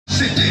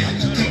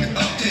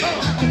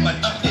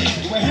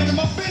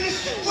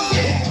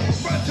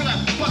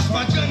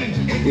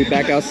We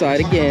back outside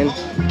again.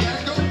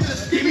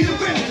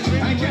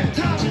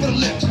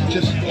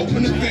 Just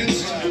open the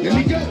fence. Let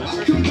me go.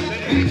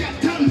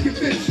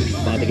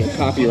 About to get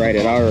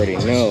copyrighted, I already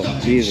know.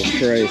 Jesus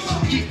Christ.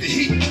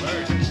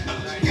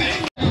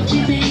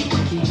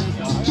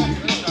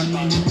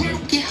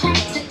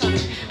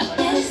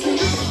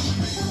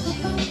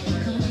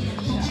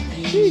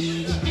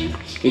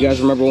 You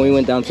guys remember when we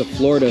went down to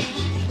Florida?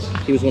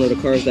 He was one of the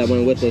cars that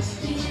went with us.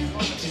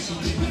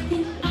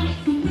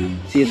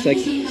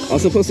 TSX. I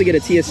was supposed to get a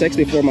TSX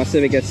before my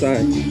Civic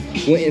SI.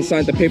 Went and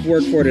signed the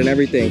paperwork for it and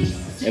everything.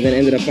 And then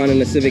ended up finding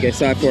the Civic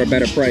SI for a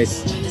better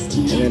price.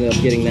 And ended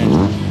up getting that.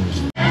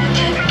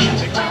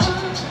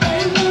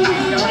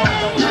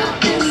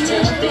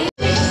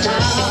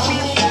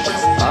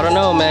 I don't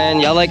know, man.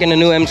 Y'all liking the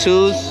new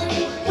M2s?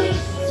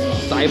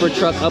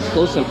 Cybertruck up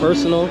close and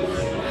personal.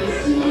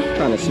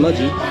 Kind of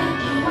smudgy.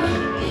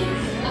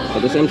 But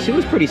this M2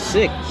 is pretty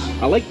sick.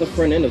 I like the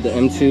front end of the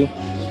M2.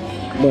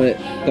 But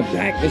the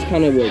back is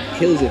kind of what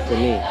kills it for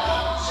me.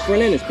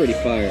 Front end is pretty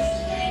fire.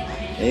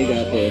 And you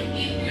got the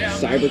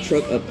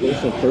Cybertruck up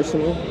close and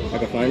personal. I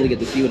can finally get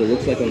to see what it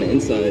looks like on the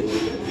inside.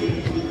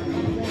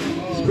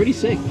 It's pretty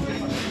sick.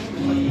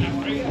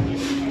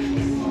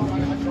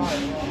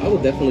 I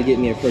will definitely get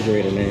me a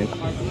refrigerator, man.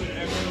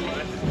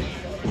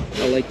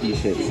 I like these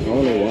shits. I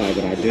don't know why,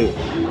 but I do.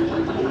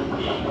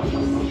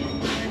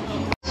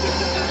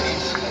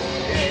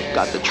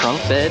 Got the trunk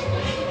bed.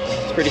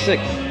 It's pretty sick.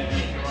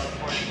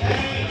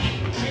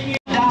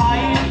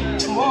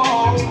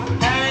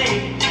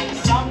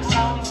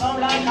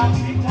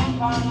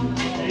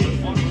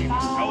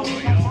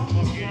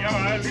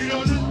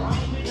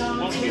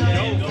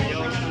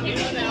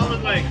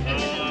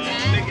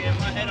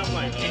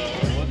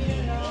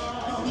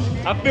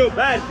 I feel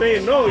bad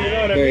saying no, you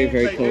know what I mean?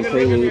 Very clean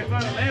Prelude.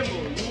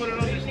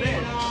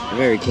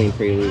 Very clean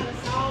Prelude.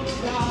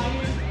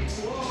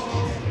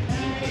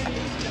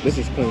 This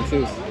is clean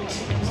too.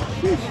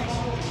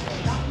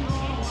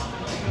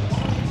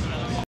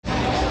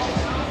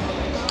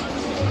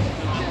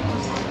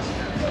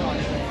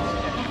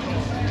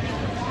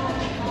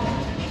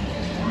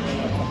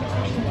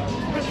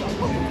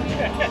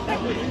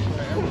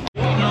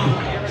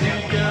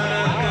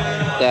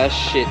 That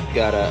shit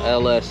got a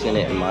LS in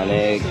it, my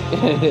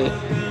nigga.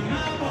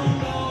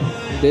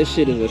 This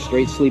shit is a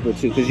straight sleeper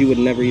too, because you would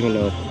never even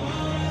know.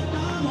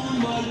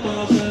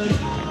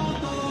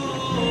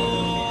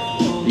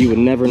 You would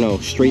never know.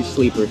 Straight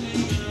sleeper.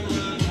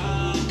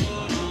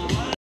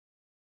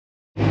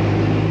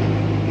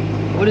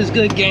 What is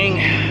good,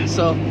 gang?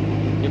 So,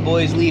 your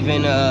boy's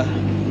leaving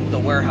the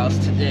warehouse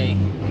today.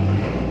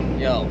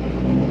 Yo.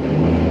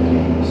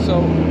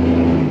 So,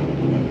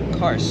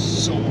 car's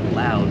so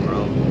loud,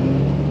 bro.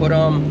 But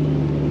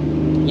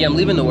yeah, I'm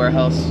leaving the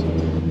warehouse.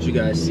 As you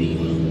guys see, you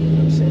know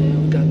what I'm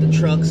saying? We got the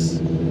trucks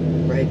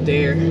right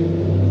there.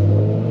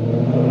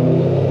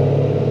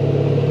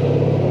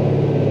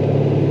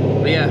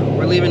 But yeah,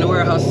 we're leaving the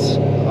warehouse.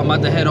 I'm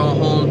about to head on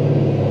home.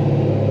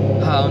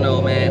 I don't know,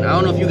 man. I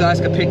don't know if you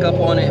guys could pick up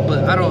on it,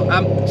 but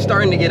I'm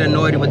starting to get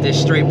annoyed with this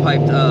straight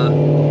pipe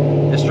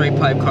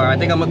car. I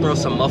think I'm gonna throw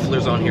some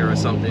mufflers on here or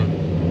something.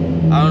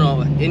 I don't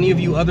know. Any of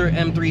you other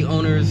M3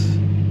 owners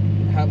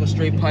have a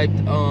straight piped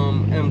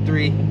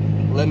M3,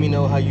 let me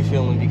know how you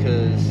feeling,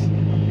 because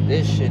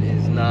this shit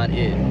is not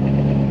it.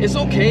 It's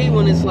okay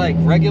when it's like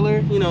regular,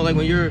 you know, like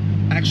when you're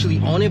actually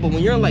on it, but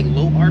when you're like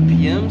low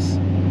RPMs,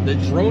 the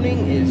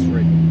droning is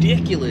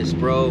ridiculous,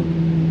 bro.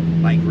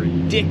 Like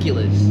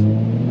ridiculous.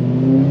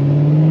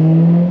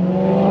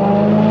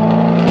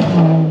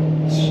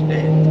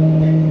 Shit.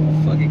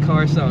 Fucking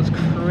car sounds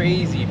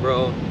crazy,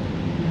 bro.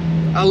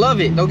 I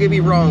love it, don't get me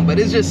wrong, but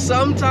it's just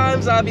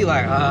sometimes I'll be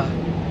like,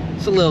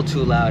 it's a little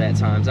too loud at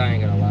times, I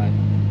ain't gonna lie.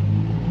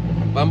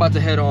 But I'm about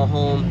to head on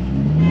home,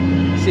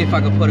 see if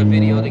I can put a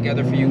video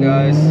together for you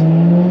guys.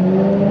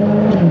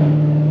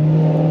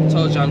 I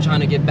told you I'm trying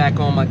to get back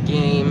on my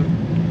game.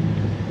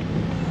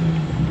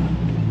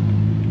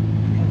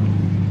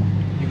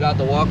 You got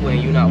the walkway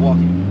and you're not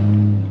walking.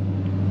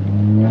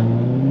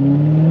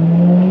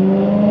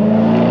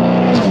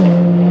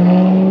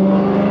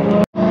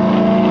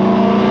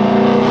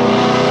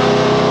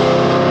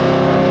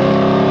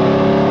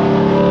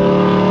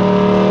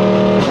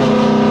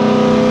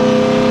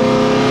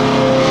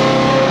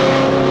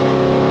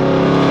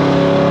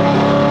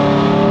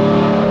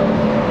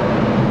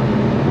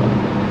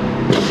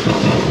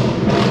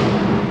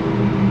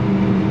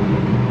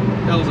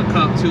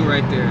 Two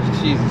right there.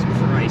 Jesus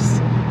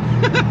Christ.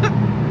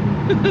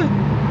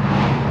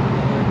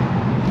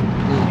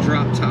 Little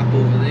drop top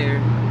over there.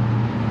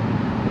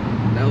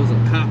 That was a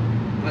cop.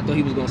 I thought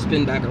he was gonna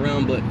spin back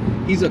around, but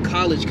he's a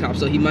college cop,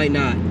 so he might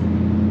not.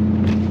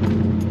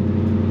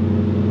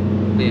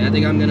 But yeah, I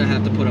think I'm gonna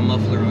have to put a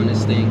muffler on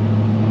this thing,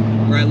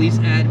 or at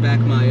least add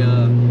back my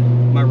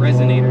my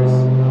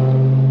resonators.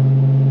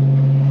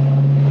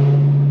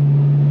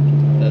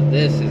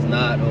 This is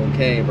not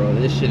okay, bro.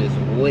 This shit is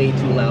way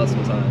too loud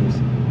sometimes.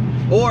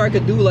 Or I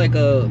could do like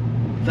a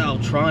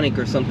Valvetronic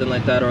or something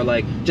like that, or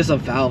like just a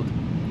valve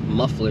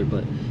muffler,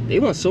 but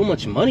they want so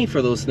much money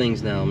for those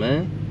things now,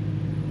 man.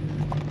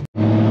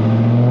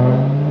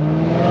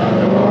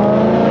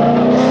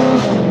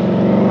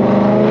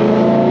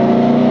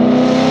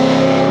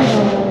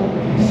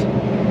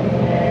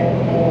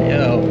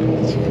 Yo,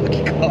 this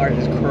fucking car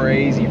is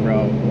crazy,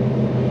 bro.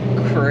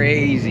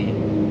 Crazy.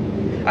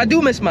 I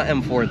do miss my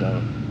M4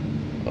 though.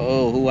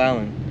 Oh, who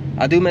Allen?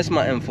 I do miss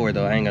my M4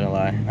 though, I ain't gonna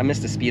lie. I miss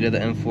the speed of the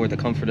M4, the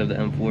comfort of the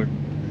M4.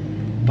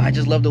 But I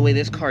just love the way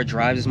this car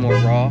drives. It's more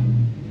raw.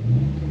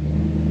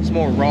 It's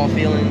more raw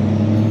feeling.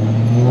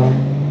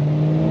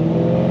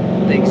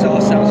 The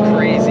exhaust sounds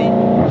crazy.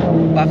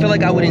 But I feel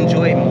like I would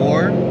enjoy it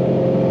more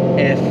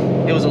if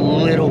it was a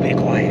little bit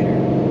quieter.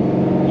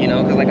 You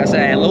know, because like I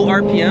said, at low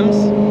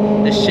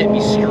RPMs, this shit be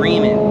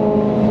screaming.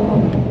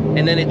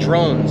 And then it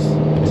drones.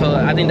 So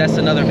I think that's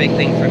another big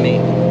thing for me,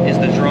 is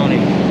the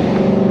droning.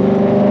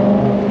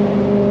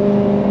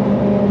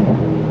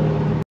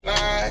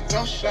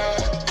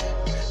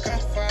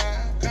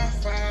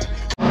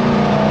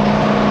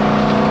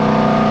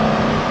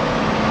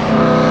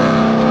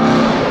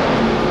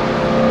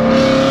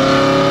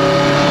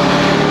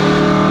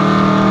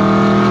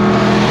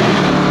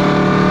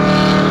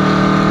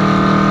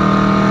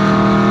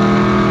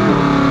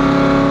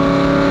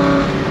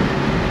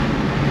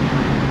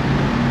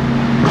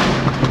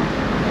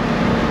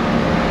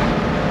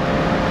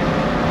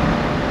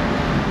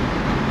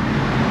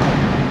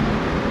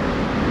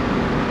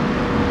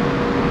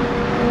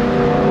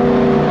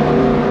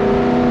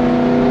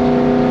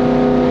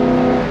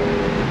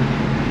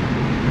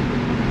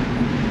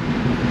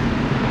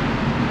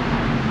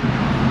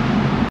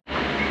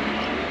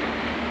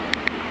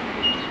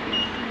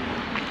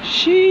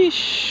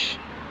 Sheesh.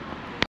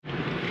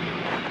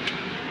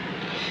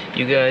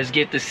 You guys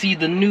get to see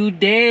the new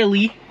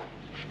daily.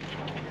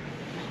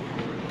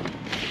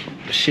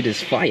 This shit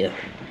is fire.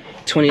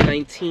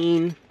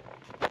 2019.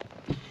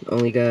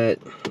 Only got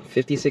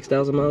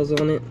 56,000 miles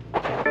on it.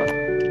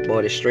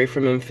 Bought it straight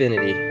from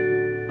Infinity.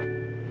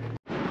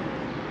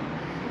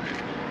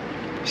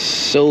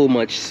 So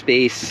much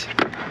space.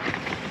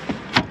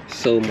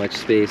 So much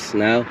space.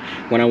 Now,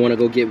 when I want to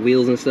go get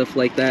wheels and stuff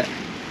like that,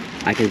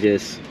 I can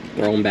just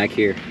roam back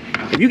here.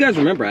 If you guys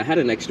remember, I had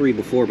an X3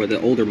 before, but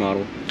the older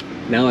model.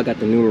 Now I got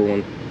the newer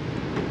one.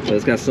 So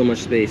it's got so much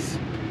space.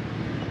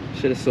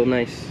 Shit is so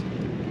nice.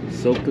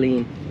 So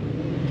clean.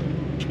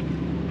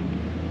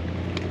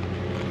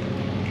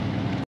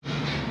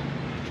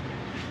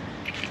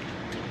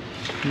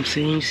 I'm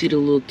saying, you see the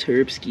little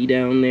Turbski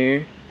down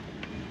there?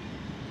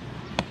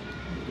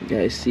 You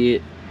guys see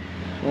it?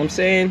 What I'm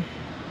saying?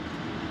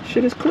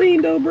 Shit is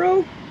clean though,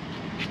 bro.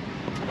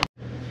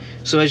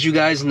 So as you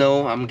guys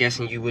know, I'm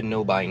guessing you would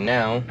know by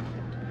now,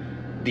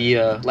 the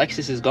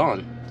Lexus is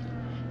gone.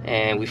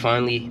 And we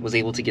finally was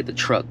able to get the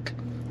truck.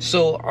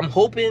 So I'm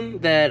hoping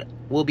that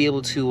we'll be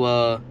able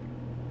to,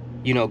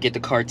 you know, get the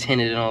car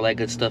tinted and all that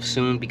good stuff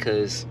soon,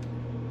 because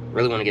I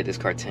really want to get this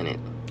car tinted.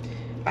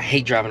 I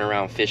hate driving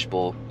around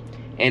Fishbowl.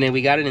 And then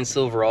we got it in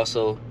silver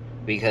also,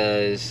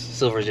 because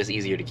silver is just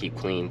easier to keep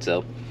clean.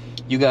 So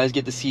you guys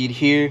get to see it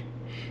here.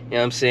 You know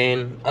what I'm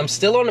saying? I'm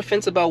still on the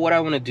fence about what I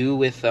want to do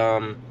with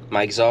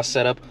my exhaust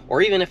setup,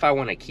 or even if I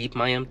want to keep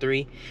my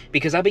M3,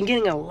 because I've been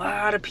getting a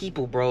lot of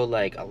people, bro,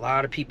 like a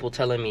lot of people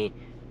telling me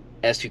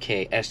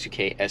S2K,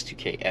 S2K,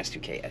 S2K,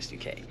 S2K,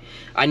 S2K.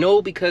 I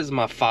know because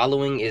my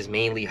following is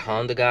mainly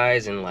Honda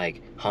guys and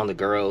like Honda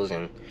girls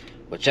and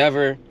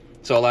whichever.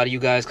 So a lot of you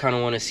guys kind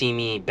of want to see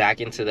me back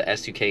into the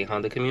S2K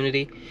Honda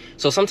community.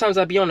 So sometimes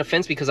I'd be on the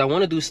fence because I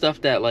want to do stuff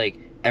that like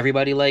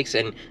everybody likes,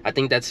 and I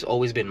think that's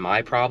always been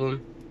my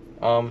problem.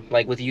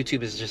 Like with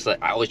YouTube, is just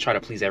like I always try to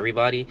please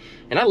everybody,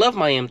 and I love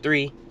my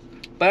M3,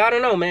 but I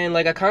don't know, man,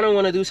 like I kind of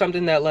want to do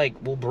something that like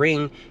will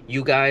bring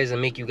you guys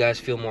and make you guys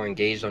feel more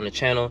engaged on the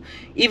channel,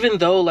 even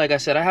though, like I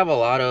said, I have a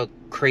lot of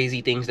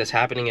crazy things that's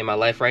happening in my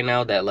life right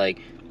now that, like,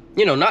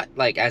 you know, not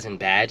like as in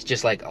bad,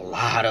 just like a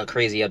lot of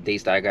crazy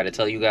updates that I got to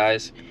tell you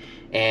guys,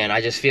 and I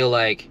just feel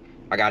like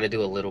I got to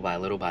do it little by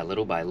little by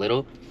little by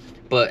little.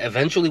 But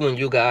eventually when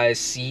you guys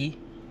see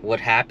what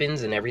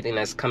happens and everything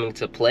that's coming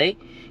to play,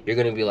 you're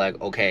gonna be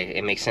like, okay,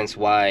 it makes sense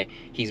why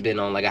he's been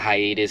on like a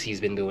hiatus, he's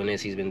been doing this,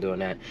 he's been doing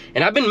that.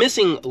 And I've been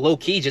missing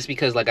low-key just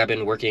because like I've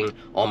been working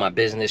on my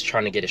business,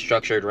 trying to get it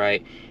structured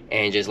right,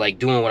 and just like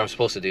doing what I'm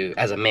supposed to do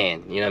as a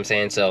man, you know what I'm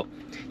saying? So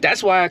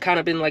that's why I kind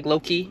of been like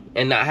low-key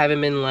and not haven't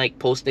been like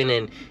posting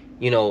and,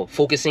 you know,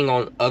 focusing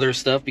on other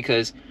stuff,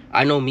 because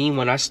I know me,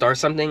 when I start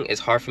something,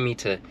 it's hard for me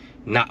to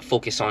not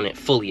focus on it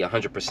fully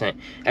 100%.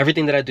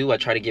 Everything that I do, I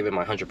try to give it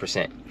my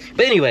 100%.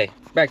 But anyway,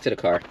 back to the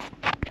car.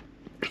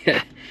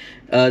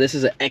 This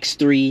is an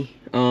X3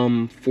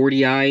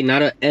 40i,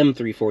 not an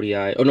M3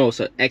 40i. Oh no, it's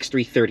an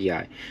X3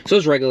 30i. So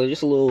it's regular,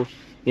 just a little,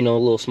 you know, a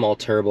little small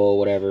turbo,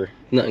 whatever.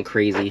 Nothing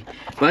crazy.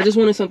 But I just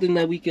wanted something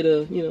that we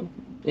could, you know,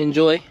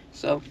 enjoy.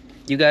 So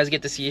you guys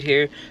get to see it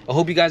here. I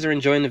hope you guys are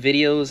enjoying the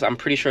videos. I'm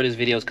pretty sure this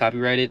video is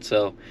copyrighted,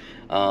 so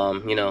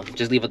you know,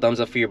 just leave a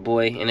thumbs up for your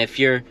boy. And if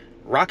you're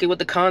rocking with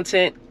the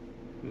content,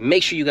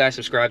 Make sure you guys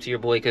subscribe to your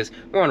boy, because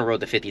we're on the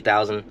road to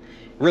 50,000,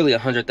 really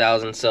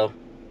 100,000. So, you know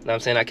what I'm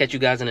saying? I'll catch you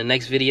guys in the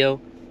next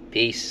video.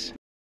 Peace.